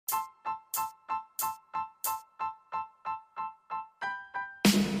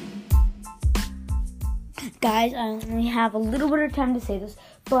Guys, I only have a little bit of time to say this,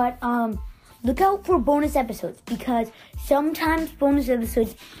 but look out for bonus episodes, because sometimes bonus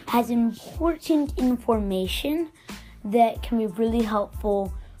episodes has important information that can be really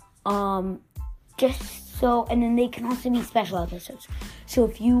helpful. And then they can also be special episodes. So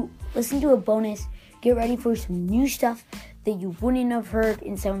if you listen to a bonus, get ready for some new stuff that you wouldn't have heard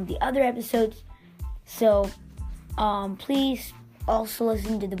in some of the other episodes. So please also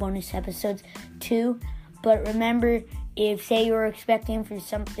listen to the bonus episodes too. But remember, if say you're expecting for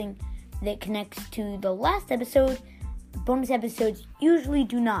something that connects to the last episode, bonus episodes usually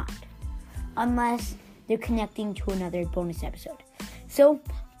do not, unless they're connecting to another bonus episode. So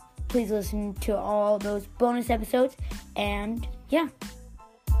please listen to all those bonus episodes, and yeah.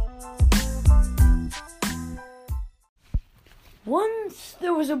 Once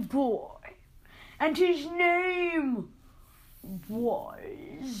there was a boy, and his name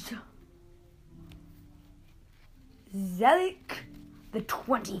was Zelik the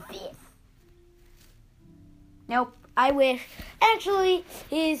 25th. Nope, I wish. Actually,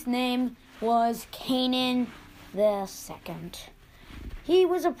 his name was Canaan the 2nd. He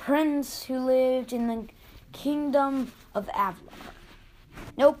was a prince who lived in the kingdom of Avalar.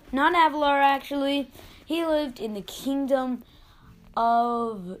 Nope, not Avalar, actually. He lived in the kingdom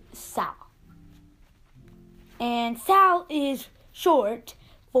of Sal. And Sal is short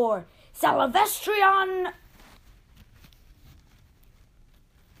for Salavestrion.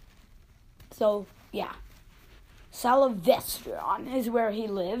 So, yeah. Salavestrion is where he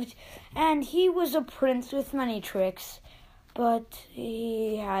lived. And he was a prince with many tricks. But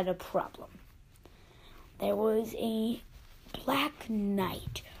he had a problem. There was a black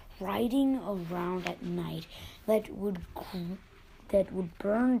knight riding around at night that would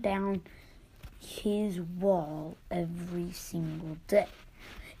burn down his wall every single day.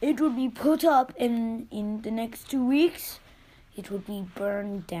 It would be put up, and in the next 2 weeks, it would be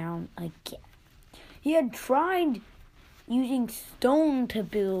burned down again. He had tried using stone to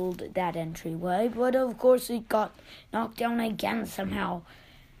build that entryway, but of course it got knocked down again somehow.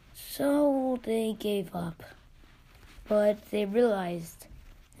 So they gave up. But they realized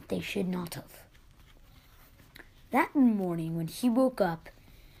that they should not have. That morning when he woke up,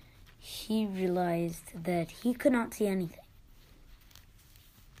 he realized that he could not see anything.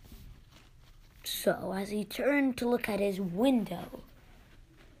 So as he turned to look at his window,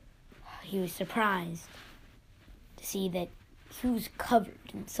 he was surprised to see that he was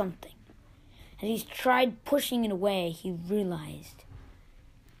covered in something. As he tried pushing it away, he realized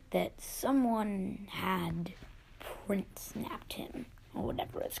that someone had prince-napped him, or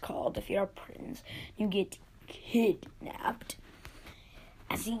whatever it's called. If you're a prince, you get kidnapped.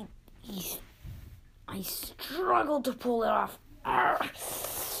 I struggled to pull it off.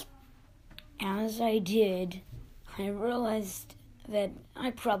 As I did, I realized that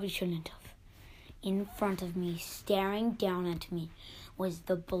I probably shouldn't have. In front of me, staring down at me, was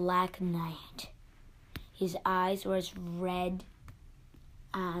the Black Knight. His eyes were as red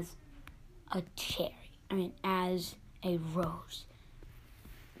as a as a rose,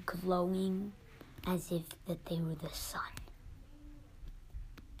 glowing as if that they were the sun.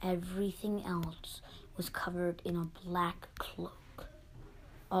 Everything else was covered in a black cloak.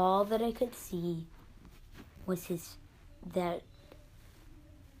 All that I could see was that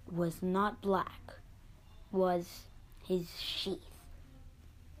was not black, was his sheath,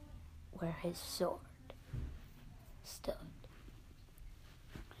 where his sword stood.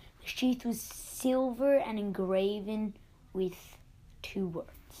 The sheath was silver and engraven with 2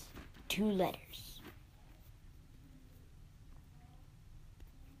 words, 2 letters.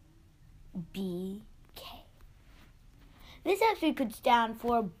 BK. This actually could stand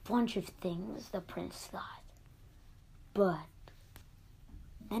for a bunch of things, the prince thought. But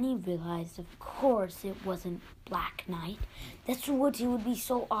then he realized, of course, it wasn't Black Knight. It would be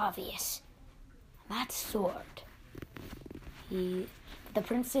so obvious. That sword. The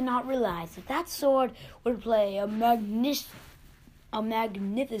prince did not realize that sword would play a magnificent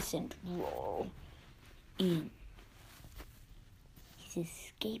role in his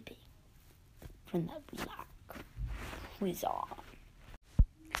escaping from the Black Prison.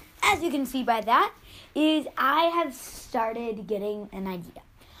 As you can see by that, I have started getting an idea.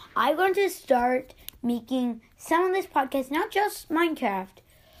 I'm going to start making some of this podcast, not just Minecraft,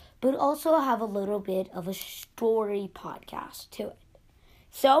 but also have a little bit of a story podcast to it.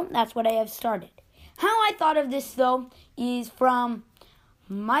 So that's what I have started. How I thought of this, though, is from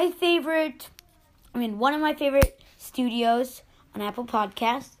one of my favorite studios on Apple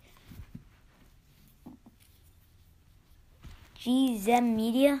Podcasts, GZM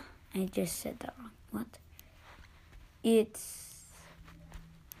Media. I just said that wrong. What? It's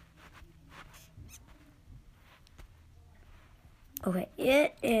okay.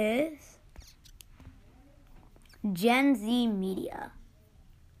 It is Gen Z Media.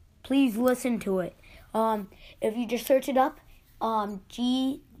 Please listen to it. If you just search it up,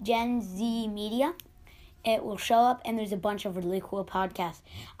 Gen Z Media, it will show up, and there's a bunch of really cool podcasts.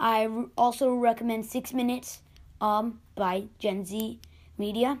 I also recommend 6 Minutes by Gen Z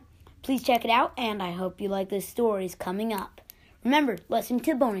Media. Please check it out, and I hope you like the stories coming up. Remember, listen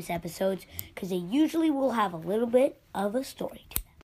to bonus episodes, because they usually will have a little bit of a story to